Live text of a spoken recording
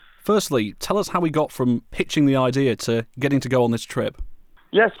Firstly, tell us how we got from pitching the idea to getting to go on this trip.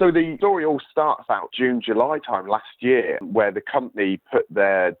 Yeah, so the story all starts out June, July time last year, where the company put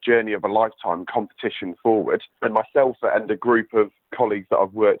their Journey of a Lifetime competition forward. And myself and a group of colleagues that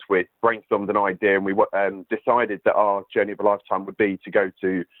I've worked with brainstormed an idea, and we decided that our Journey of a Lifetime would be to go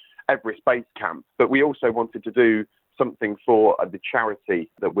to Everest Base Camp. But we also wanted to do something for the charity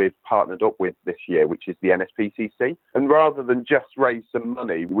that we've partnered up with this year, which is the NSPCC. And rather than just raise some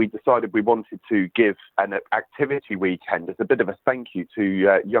money, we decided we wanted to give an activity weekend as a bit of a thank you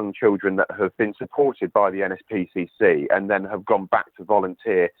to young children that have been supported by the NSPCC and then have gone back to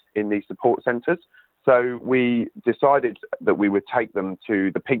volunteer in these support centres. So we decided that we would take them to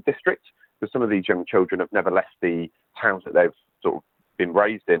the Peak District, because some of these young children have never left the towns that they've sort of been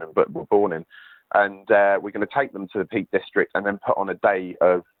raised in but were born in. And we're going to take them to the Peak District and then put on a day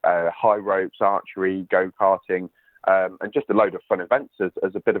of high ropes, archery, go-karting, and just a load of fun events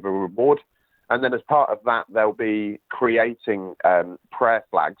as a bit of a reward. And then as part of that, they'll be creating prayer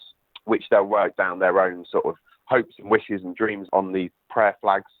flags, which they'll write down their own sort of hopes and wishes and dreams on the prayer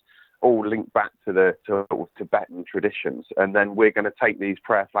flags, all linked back to the Tibetan traditions. And then we're going to take these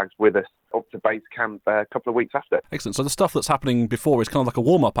prayer flags with us up to base camp a couple of weeks after. Excellent. So the stuff that's happening before is kind of like a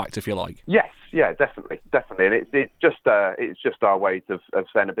warm-up act, if you like. Yes, yeah, definitely. And it's just our way of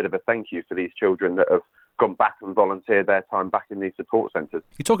saying a bit of a thank you for these children that have gone back and volunteered their time back in these support centres.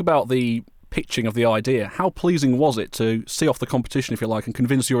 You talk about the pitching of the idea. How pleasing was it to see off the competition, if you like, and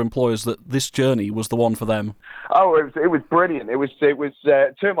convince your employers that this journey was the one for them? Oh, it was brilliant. It was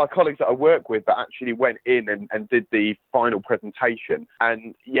two of my colleagues that I work with that actually went in and did the final presentation.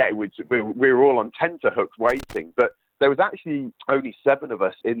 And yeah, we were all on tenterhooks waiting, but there was actually only 7 of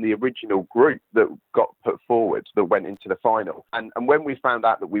us in the original group that got put forward that went into the final. And when we found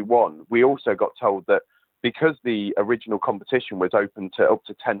out that we won, we also got told that because the original competition was open to up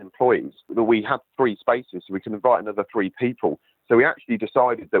to 10 employees, that we had 3 spaces, so we could invite another 3 people. So we actually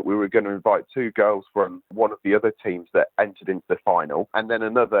decided that we were going to invite 2 girls from one of the other teams that entered into the final, and then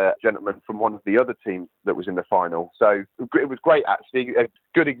another gentleman from one of the other teams that was in the final. So it was great, actually, a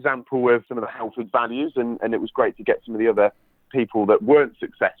good example of some of the Halford values, and it was great to get some of the other people that weren't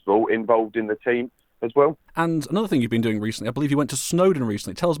successful involved in the team as well. And another thing you've been doing recently, I believe you went to Snowdon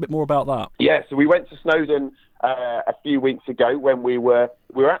recently. Tell us a bit more about that. Yeah, so we went to Snowdon a few weeks ago when we were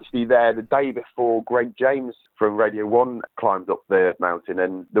actually there the day before Greg James from Radio 1 climbed up the mountain,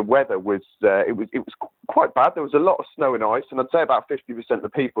 and the weather was it was quite bad. There was a lot of snow and ice, and I'd say about 50% of the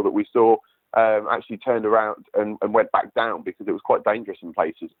people that we saw actually turned around and went back down because it was quite dangerous in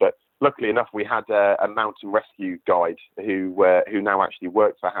places. But luckily enough, we had a mountain rescue guide who now actually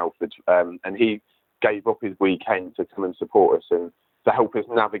works for Halford, and he gave up his weekend to come and support us and to help us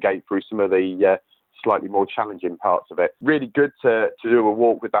navigate through some of the slightly more challenging parts of it. Really good to do a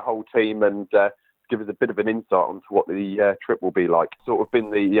walk with the whole team and give us a bit of an insight onto what the trip will be like. Sort of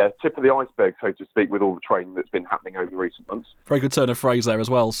been the tip of the iceberg, so to speak, with all the training that's been happening over recent months. Very good turn of phrase there as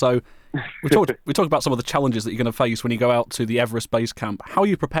well. So we talked about some of the challenges that you're going to face when you go out to the Everest Base Camp. How are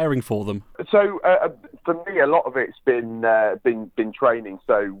you preparing for them? So for me, a lot of it's been training.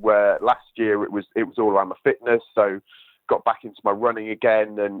 So last year it was all around my fitness. So got back into my running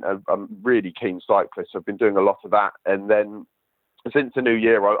again, and I'm really keen cyclist. So I've been doing a lot of that, and then since the new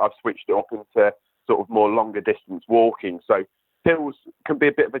year, I've switched it up into sort of more longer distance walking. So hills can be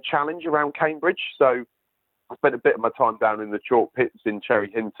a bit of a challenge around Cambridge. So I spent a bit of my time down in the chalk pits in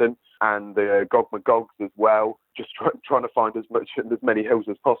Cherry Hinton and the Gogmagogs as well, just trying to find as many hills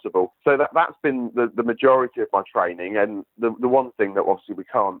as possible. So that's been the majority of my training. And the one thing that obviously we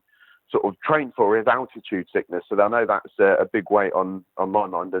can't sort of train for is altitude sickness. So I know that's a big weight on my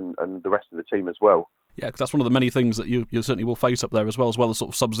mind and the rest of the team as well. Yeah, because that's one of the many things that you certainly will face up there as well as sort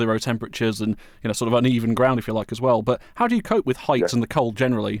of sub-zero temperatures and, sort of uneven ground, if you like, as well. But how do you cope with heights and the cold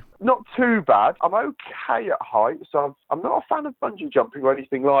generally? Not too bad. I'm okay at heights. So I'm not a fan of bungee jumping or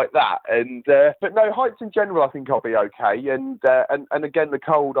anything like that. And but no, heights in general, I think I'll be okay. And again, the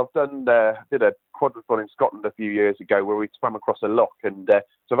cold. I've did a quadrathlon in Scotland a few years ago where we swam across a loch, and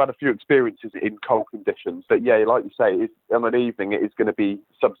so I've had a few experiences in cold conditions. But yeah, like you say, on an evening it is going to be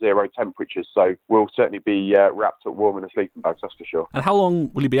sub-zero temperatures. So we'll certainly be wrapped up warm in a sleeping bag, that's for sure. And how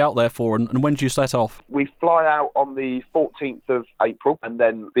long will you be out there for, and when do you set off? We fly out on the 14th of April, and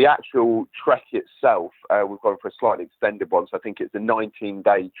then the actual trek itself, we've gone for a slightly extended one, so I think it's a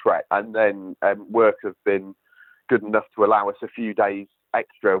 19-day trek. And then work have been good enough to allow us a few days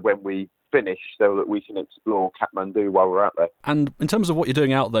extra when we finished so that we can explore Kathmandu while we're out there. And in terms of what you're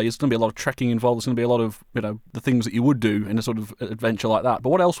doing out there, there's going to be a lot of trekking involved. There's going to be a lot of, the things that you would do in a sort of adventure like that. But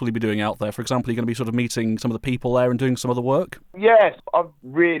what else will you be doing out there? For example, are you going to be sort of meeting some of the people there and doing some of the work? Yes, I'm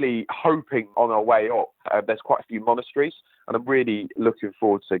really hoping on our way up. There's quite a few monasteries, and I'm really looking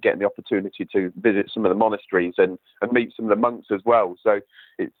forward to getting the opportunity to visit some of the monasteries and meet some of the monks as well. So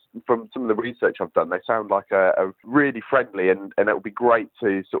it's from some of the research I've done, they sound like a really friendly, and it would be great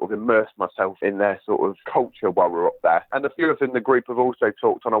to sort of immerse myself in their sort of culture while we're up there. And a few of us in the group have also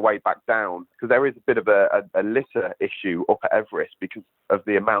talked on our way back down, because there is a bit of a litter issue up at Everest because of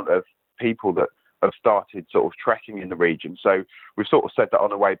the amount of people that have started sort of trekking in the region. So we've sort of said that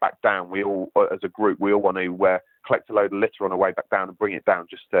on our way back down, we all, as a group, we all want to collect a load of litter on our way back down and bring it down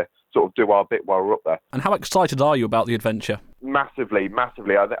just to sort of do our bit while we're up there. And how excited are you about the adventure? Massively.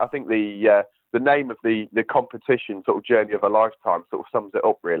 I think the name of the competition, sort of Journey of a Lifetime, sort of sums it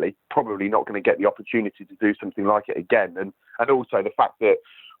up really. Probably not going to get the opportunity to do something like it again. And also the fact that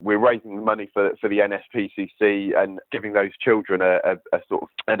we're raising the money for the NSPCC and giving those children a sort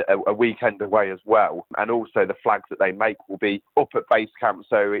of a weekend away as well. And also the flags that they make will be up at base camp.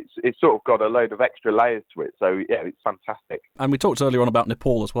 So it's sort of got a load of extra layers to it. So yeah, it's fantastic. And we talked earlier on about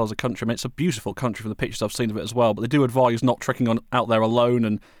Nepal as well as a country. I mean, it's a beautiful country from the pictures I've seen of it as well. But they do advise not trekking out there alone,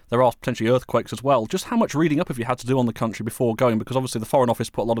 and there are potentially earthquakes as well. Just how much reading up have you had to do on the country before going? Because obviously the Foreign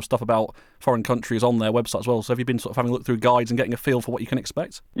Office put a lot of stuff about foreign countries on their website as well. So have you been sort of having a look through guides and getting a feel for what you can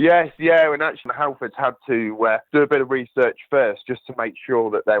expect? Yes, and actually Halford's had to do a bit of research first just to make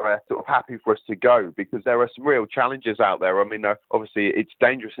sure that they were sort of happy for us to go, because there are some real challenges out there. I mean, obviously it's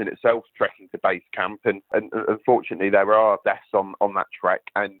dangerous in itself trekking to base camp, and unfortunately there are deaths on that trek.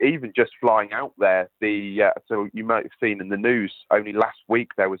 And even just flying out there, so you might have seen in the news only last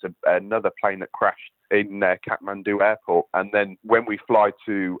week there was another plane that crashed in Kathmandu airport. And then when we fly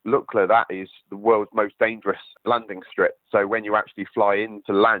to Lukla, that is the world's most dangerous landing strip. So when you actually fly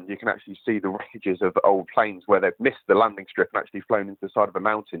into land, you can actually see the wreckages of old planes where they've missed the landing strip and actually flown into the side of a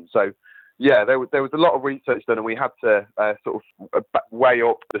mountain. So yeah, there was a lot of research done, and we had to sort of weigh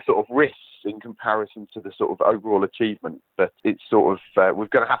up the sort of risks in comparison to the sort of overall achievement. But it's sort of, we're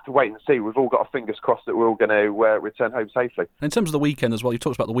going to have to wait and see. We've all got our fingers crossed that we're all going to return home safely. In terms of the weekend as well, you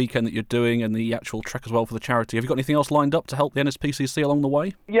talked about the weekend that you're doing and the actual trek as well for the charity. Have you got anything else lined up to help the NSPCC along the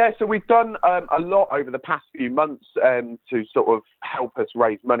way? Yeah, so we've done a lot over the past few months to sort of help us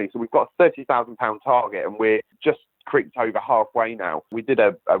raise money. So we've got a £30,000 target, and we're just creeped over halfway now. We did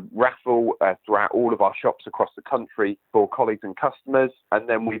a raffle throughout all of our shops across the country for colleagues and customers, and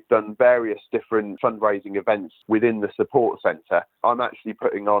then we've done various different fundraising events within the support centre. I'm actually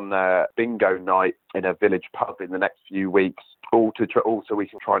putting on a bingo night in a village pub in the next few weeks, all so we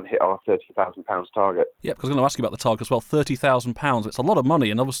can try and hit our £30,000 target. Yeah, because I was going to ask you about the target as well. £30,000, it's a lot of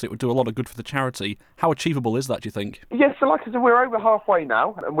money, and obviously it would do a lot of good for the charity. How achievable is that, do you think? Yeah, so like I said, we're over halfway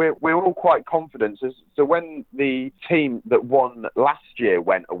now, and we're all quite confident. So when the team that won last year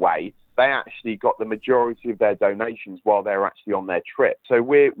went away, they actually got the majority of their donations while they were actually on their trip. So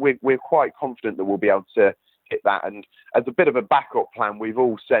we're quite confident that we'll be able to hit that. And as a bit of a backup plan, we've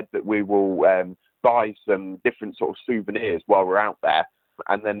all said that we will buy some different sort of souvenirs while we're out there.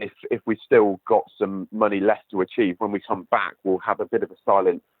 And then if we still got some money left to achieve, when we come back, we'll have a bit of a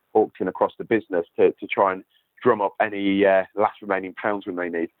silent auction across the business to try and drum up any last remaining pounds we may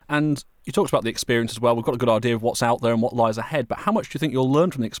need. And you talked about the experience as well. We've got a good idea of what's out there and what lies ahead, but how much do you think you'll learn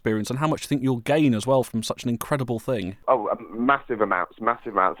from the experience, and how much do you think you'll gain as well from such an incredible thing? Oh, massive amounts.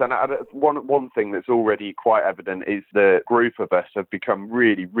 And one thing that's already quite evident is the group of us have become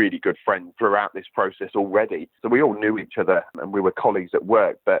really, really good friends throughout this process already. So we all knew each other and we were colleagues at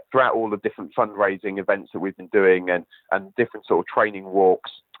work, but throughout all the different fundraising events that we've been doing and different sort of training walks,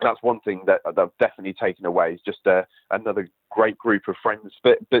 that's one thing that I've definitely taken away, is just another great group of friends.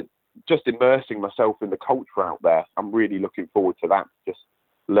 But just immersing myself in the culture out there, I'm really looking forward to that. Just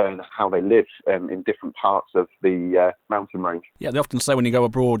learn how they live in different parts of the mountain range. Yeah, they often say when you go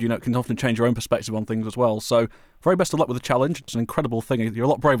abroad, it can often change your own perspective on things as well. So very best of luck with the challenge. It's an incredible thing. You're a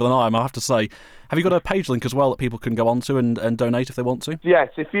lot braver than I am, I have to say. Have you got a page link as well that people can go onto and donate if they want to? Yes,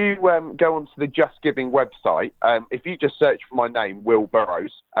 if you go onto the Just Giving website, if you just search for my name, Will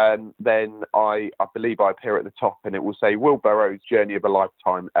Burrows, then I believe I appear at the top, and it will say Will Burrows, Journey of a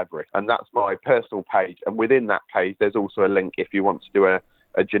Lifetime, Everest. And that's my personal page. And within that page, there's also a link if you want to do a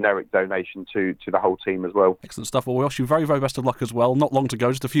generic donation to the whole team as well. Excellent stuff. Well, we wish you very, very best of luck as well. Not long to go,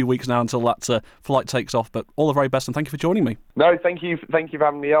 just a few weeks now until that flight takes off, but all the very best, and thank you for joining me. No, thank you for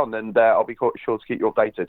having me on, and I'll be sure to keep you updated.